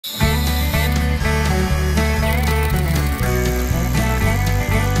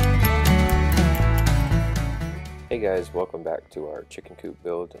Hey guys, welcome back to our chicken coop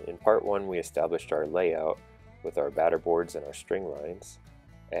build. In part 1 we established our layout with our batter boards and our string lines,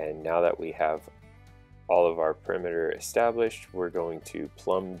 and now that we have all of our perimeter established, we're going to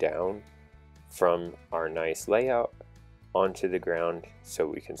plumb down from our nice layout onto the ground so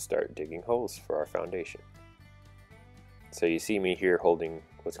we can start digging holes for our foundation. So you see me here holding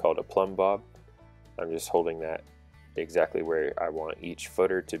what's called a plumb bob. I'm just holding that exactly where I want each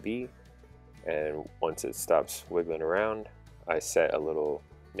footer to be, and once it stops wiggling around, I set a little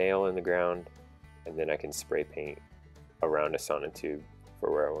nail in the ground, and then I can spray paint around a sonotube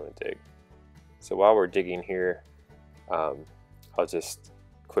for where I want to dig. So while we're digging here, I'll just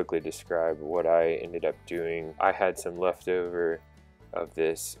quickly describe what I ended up doing. I had some leftover of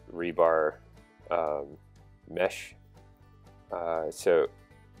this rebar mesh, so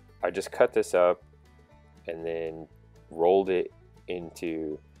I just cut this up and then rolled it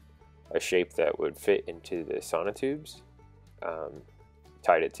into a shape that would fit into the sonotubes,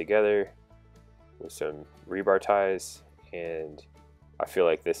 tied it together with some rebar ties, and I feel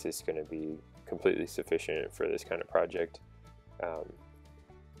like this is going to be completely sufficient for this kind of project.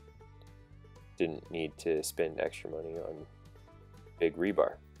 Didn't need to spend extra money on big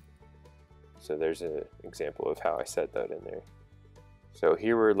rebar. So there's an example of how I set that in there. So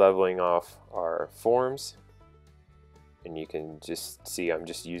here we're leveling off our forms, and you can just see I'm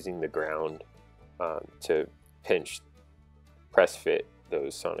just using the ground to press fit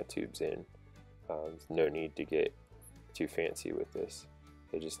those sonotubes in. No need to get too fancy with this.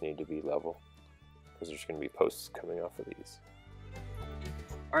 They just need to be level because there's going to be posts coming off of these.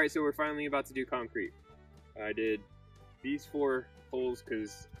 Alright, so we're finally about to do concrete. I did these 4 holes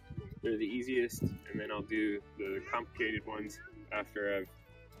because they're the easiest, and then I'll do the complicated ones after I've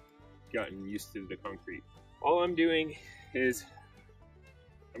gotten used to the concrete. All I'm doing is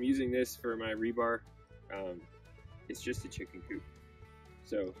I'm using this for my rebar. It's just a chicken coop,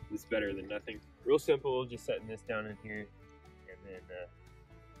 so it's better than nothing. Real simple, just setting this down in here, and then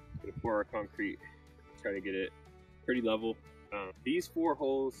gonna pour our concrete, try to get it pretty level. These 4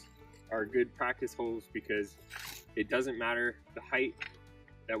 holes are good practice holes because it doesn't matter the height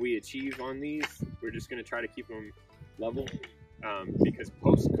that we achieve on these. We're just going to try to keep them level because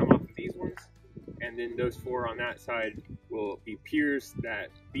posts come off of these ones, and then those 4 on that side will be piers that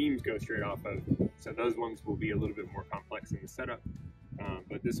beams go straight off of. So those ones will be a little bit more complex in the setup,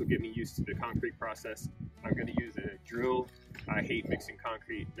 but this will get me used to the concrete process. I'm going to use a drill. I hate mixing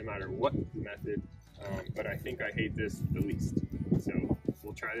concrete no matter what method, but I think I hate this the least. So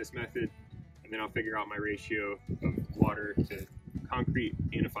we'll try this method, and then I'll figure out my ratio of water to concrete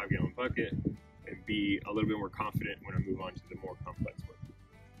in a 5-gallon bucket and be a little bit more confident when I move on to the more complex work.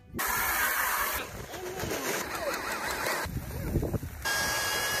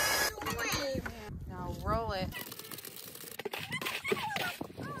 Now roll it.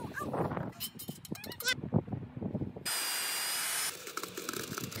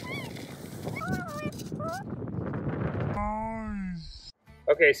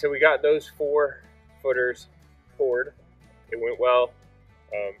 Okay, so we got those 4 footers poured. It went well.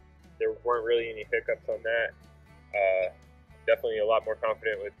 There weren't really any hiccups on that. Definitely a lot more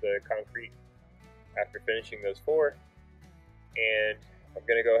confident with the concrete after finishing those 4. And I'm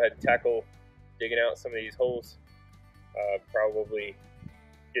going to go ahead and tackle digging out some of these holes. Probably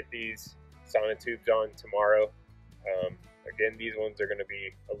get these sonotubes on tomorrow. Again, these ones are going to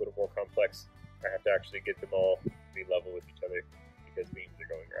be a little more complex. I have to actually get them all to be level with each other because beams are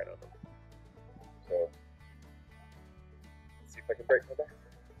going right on them. So, let's see if I can break my back.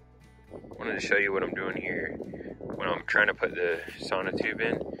 I wanted to show you what I'm doing here when I'm trying to put the sonotube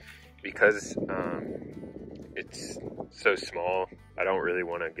in, because it's so small. I don't really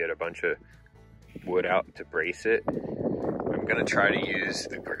want to get a bunch of wood out to brace it. I'm going to try to use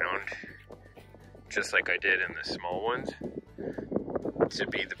the ground just like I did in the small ones to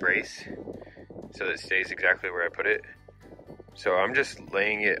be the brace so that it stays exactly where I put it. So I'm just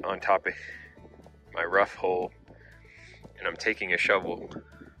laying it on top of my rough hole, and I'm taking a shovel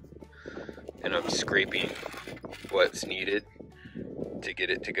and I'm scraping what's needed to get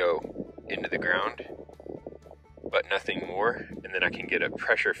it to go into the ground, but nothing more, and then I can get a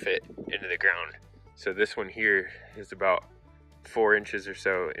pressure fit into the ground. So this one here is about 4 inches or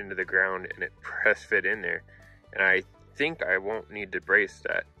so into the ground, and it press fit in there, and I think I won't need to brace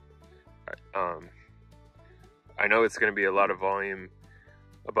that. I know it's going to be a lot of volume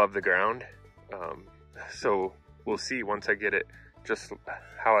above the ground, so we'll see once I get it just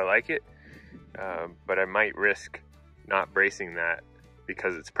how I like it, but I might risk not bracing that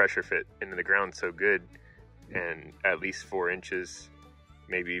because it's pressure fit into the ground so good, and at least 4 inches,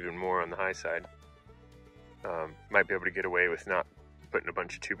 maybe even more on the high side. might be able to get away with not putting a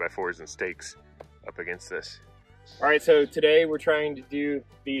bunch of 2x4s and stakes up against this. All right, so today we're trying to do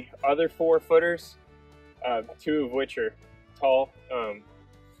the other 4 footers, 2 of which are tall.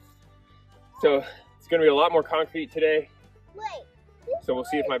 So it's gonna be a lot more concrete today. So we'll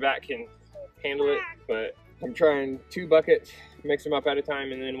see if my back can handle it, but I'm trying 2 buckets, mix them up at a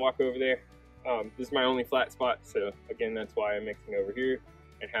time, and then walk over there. This is my only flat spot, so again, that's why I'm mixing over here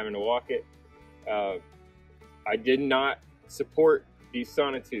and having to walk it. I did not support these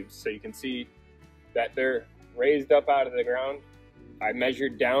sonotubes, so you can see that they're raised up out of the ground. I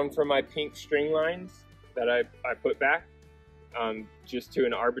measured down from my pink string lines that I put back, just to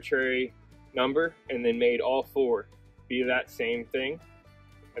an arbitrary number, and then made all 4 be that same thing.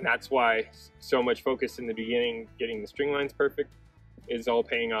 And that's why so much focus in the beginning, getting the string lines perfect, is all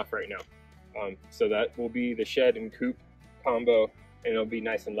paying off right now. So that will be the shed and coop combo, and it'll be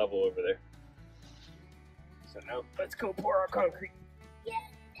nice and level over there. So now let's go pour our concrete. Yeah.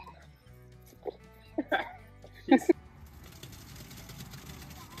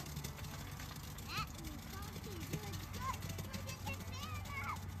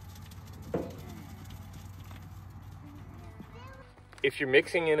 If you're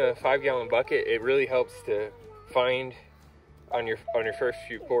mixing in a 5-gallon bucket, it really helps to find on your first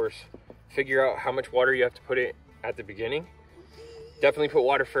few pours, figure out how much water you have to put in at the beginning. Definitely put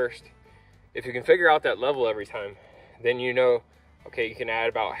water first. If you can figure out that level every time, then you know, okay, you can add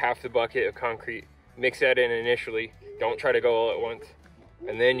about half the bucket of concrete, mix that in initially, don't try to go all at once,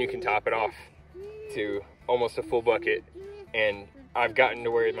 and then you can top it off to almost a full bucket. And I've gotten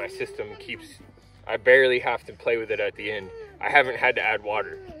to where my system keeps, I barely have to play with it at the end. I haven't had to add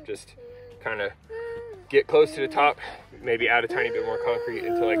water, just kind of get close to the top, maybe add a tiny bit more concrete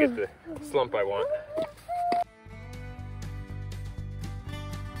until I get the slump I want.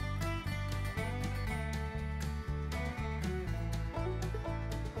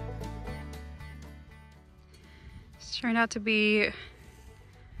 It's turned out to be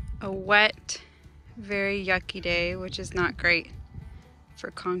a wet, very yucky day, which is not great for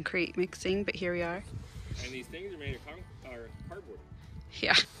concrete mixing, but here we are. And these things are made of cardboard.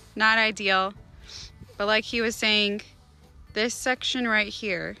 Yeah, not ideal. But like he was saying, this section right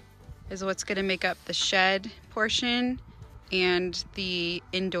here is what's going to make up the shed portion and the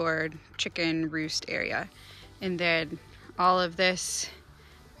indoor chicken roost area. And then all of this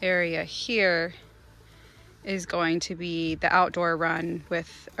area here is going to be the outdoor run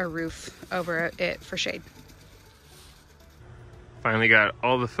with a roof over it for shade. Finally got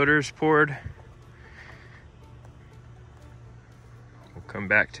all the footers poured. We'll come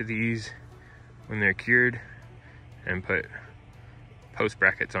back to these when they're cured and put post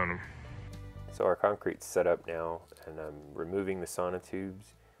brackets on them. So our concrete's set up now, and I'm removing the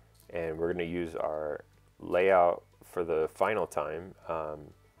sonotubes, and we're going to use our layout for the final time.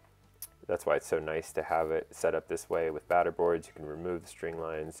 That's why it's so nice to have it set up this way with batter boards. You can remove the string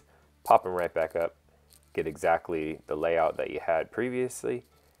lines, pop them right back up, get exactly the layout that you had previously.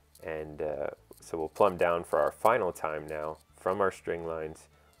 And so we'll plumb down for our final time now from our string lines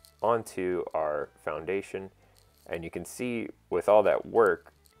onto our foundation. And you can see with all that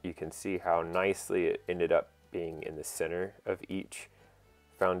work, you can see how nicely it ended up being in the center of each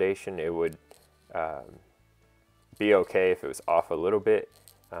foundation. It would be okay if it was off a little bit,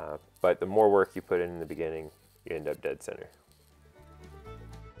 but the more work you put in the beginning, you end up dead center.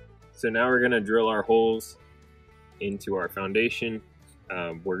 So now we're gonna drill our holes into our foundation.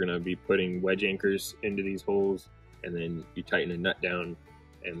 We're gonna be putting wedge anchors into these holes, and then you tighten a nut down,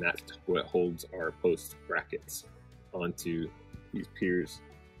 and that's what holds our post brackets onto these piers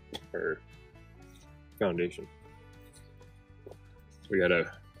or foundation. We got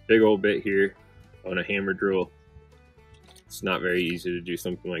a big old bit here on a hammer drill. It's not very easy to do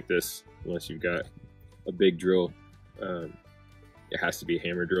something like this unless you've got a big drill. It has to be a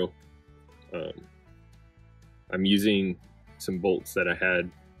hammer drill. I'm using some bolts that I had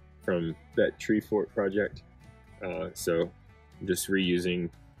from that tree fort project. So I'm just reusing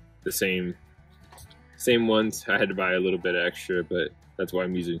the same ones. I had to buy a little bit extra, but that's why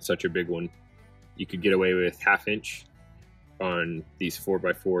I'm using such a big one. You could get away with 1/2 inch on these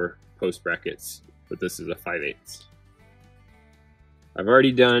 4x4 post brackets, but this is a 5/8. I've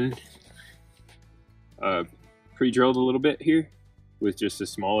already done pre-drilled a little bit here with just a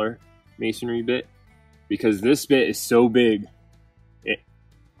smaller masonry bit, because this bit is so big it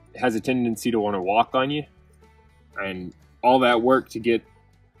has a tendency to want to walk on you, and all that work to get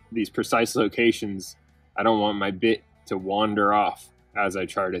these precise locations, I don't want my bit to wander off as I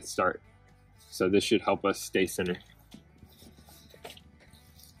try to start. So this should help us stay centered.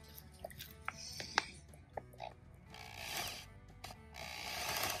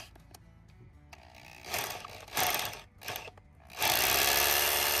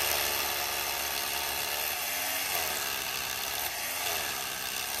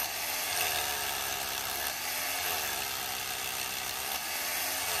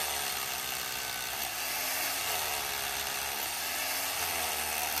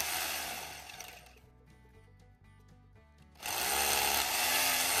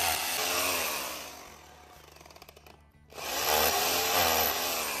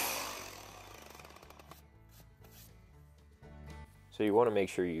 So you want to make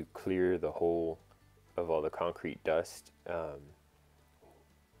sure you clear the hole of all the concrete dust.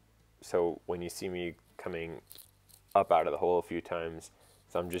 So when you see me coming up out of the hole a few times,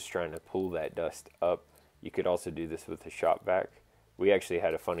 so I'm just trying to pull that dust up. You could also do this with the shop vac. We actually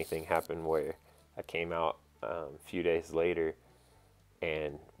had a funny thing happen where I came out a few days later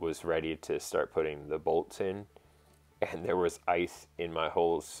and was ready to start putting the bolts in, and there was ice in my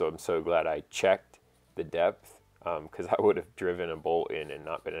holes, so I'm so glad I checked the depth, because I would have driven a bolt in and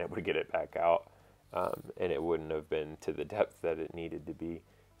not been able to get it back out, and it wouldn't have been to the depth that it needed to be.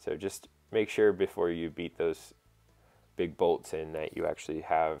 So just make sure before you beat those big bolts in that you actually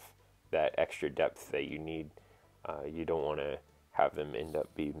have that extra depth that you need. You don't want to have them end up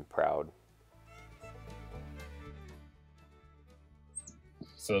being proud.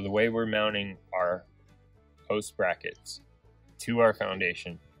 So the way we're mounting our post brackets to our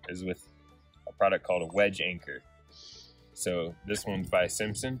foundation is with a product called a wedge anchor. So this one's by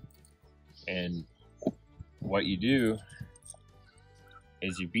Simpson, and what you do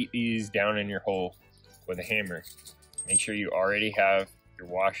is you beat these down in your hole with a hammer. Make sure you already have your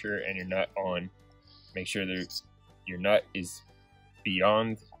washer and your nut on. Make sure that your nut is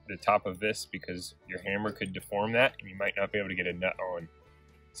beyond the top of this, because your hammer could deform that and you might not be able to get a nut on.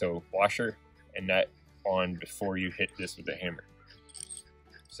 So washer and nut on before you hit this with the hammer.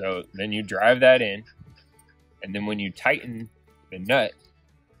 So then you drive that in, and then when you tighten the nut,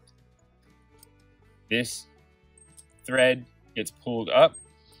 this thread gets pulled up,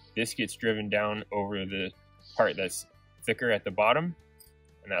 this gets driven down over the part that's thicker at the bottom,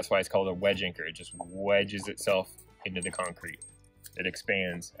 and that's why it's called a wedge anchor. It just wedges itself into the concrete. It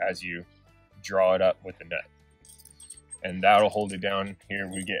expands as you draw it up with the nut, and that'll hold it down. Here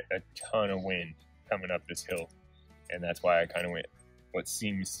we get a ton of wind coming up this hill, and that's why I kind of went what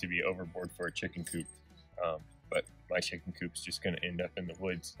seems to be overboard for a chicken coop, but my chicken coop's just going to end up in the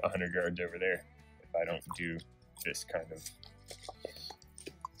woods 100 yards over there if I don't do this kind of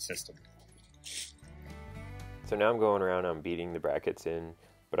system. So now I'm going around, I'm beating the brackets in,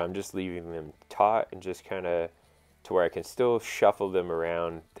 but I'm just leaving them taut and just kind of to where I can still shuffle them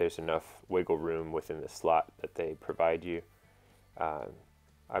around. There's enough wiggle room within the slot that they provide you.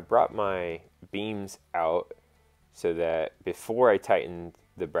 I brought my beams out so that before I tightened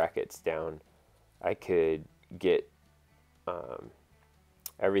the brackets down, I could get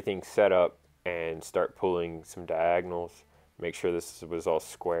everything set up and start pulling some diagonals, make sure this was all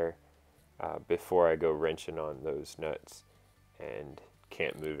square before I go wrenching on those nuts and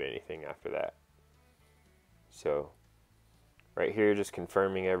can't move anything after that. So right here, just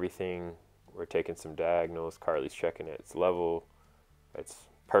confirming everything. We're taking some diagonals. Carly's checking it's level. It's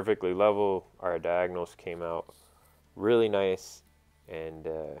perfectly level. Our diagonals came out really nice, and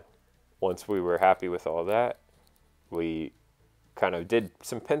once we were happy with all that, we kind of did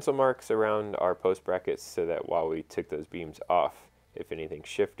some pencil marks around our post brackets so that while we took those beams off, if anything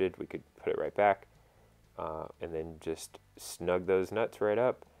shifted, we could put it right back, and then just snug those nuts right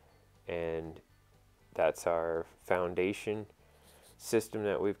up, and that's our foundation system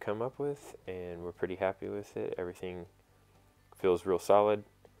that we've come up with, and we're pretty happy with it. Everything feels real solid,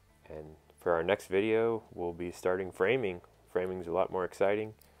 and for our next video, we'll be starting framing. Framing's a lot more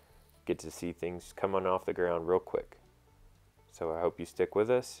exciting. Get to see things coming off the ground real quick. So I hope you stick with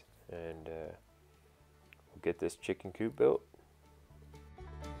us, and we'll get this chicken coop built.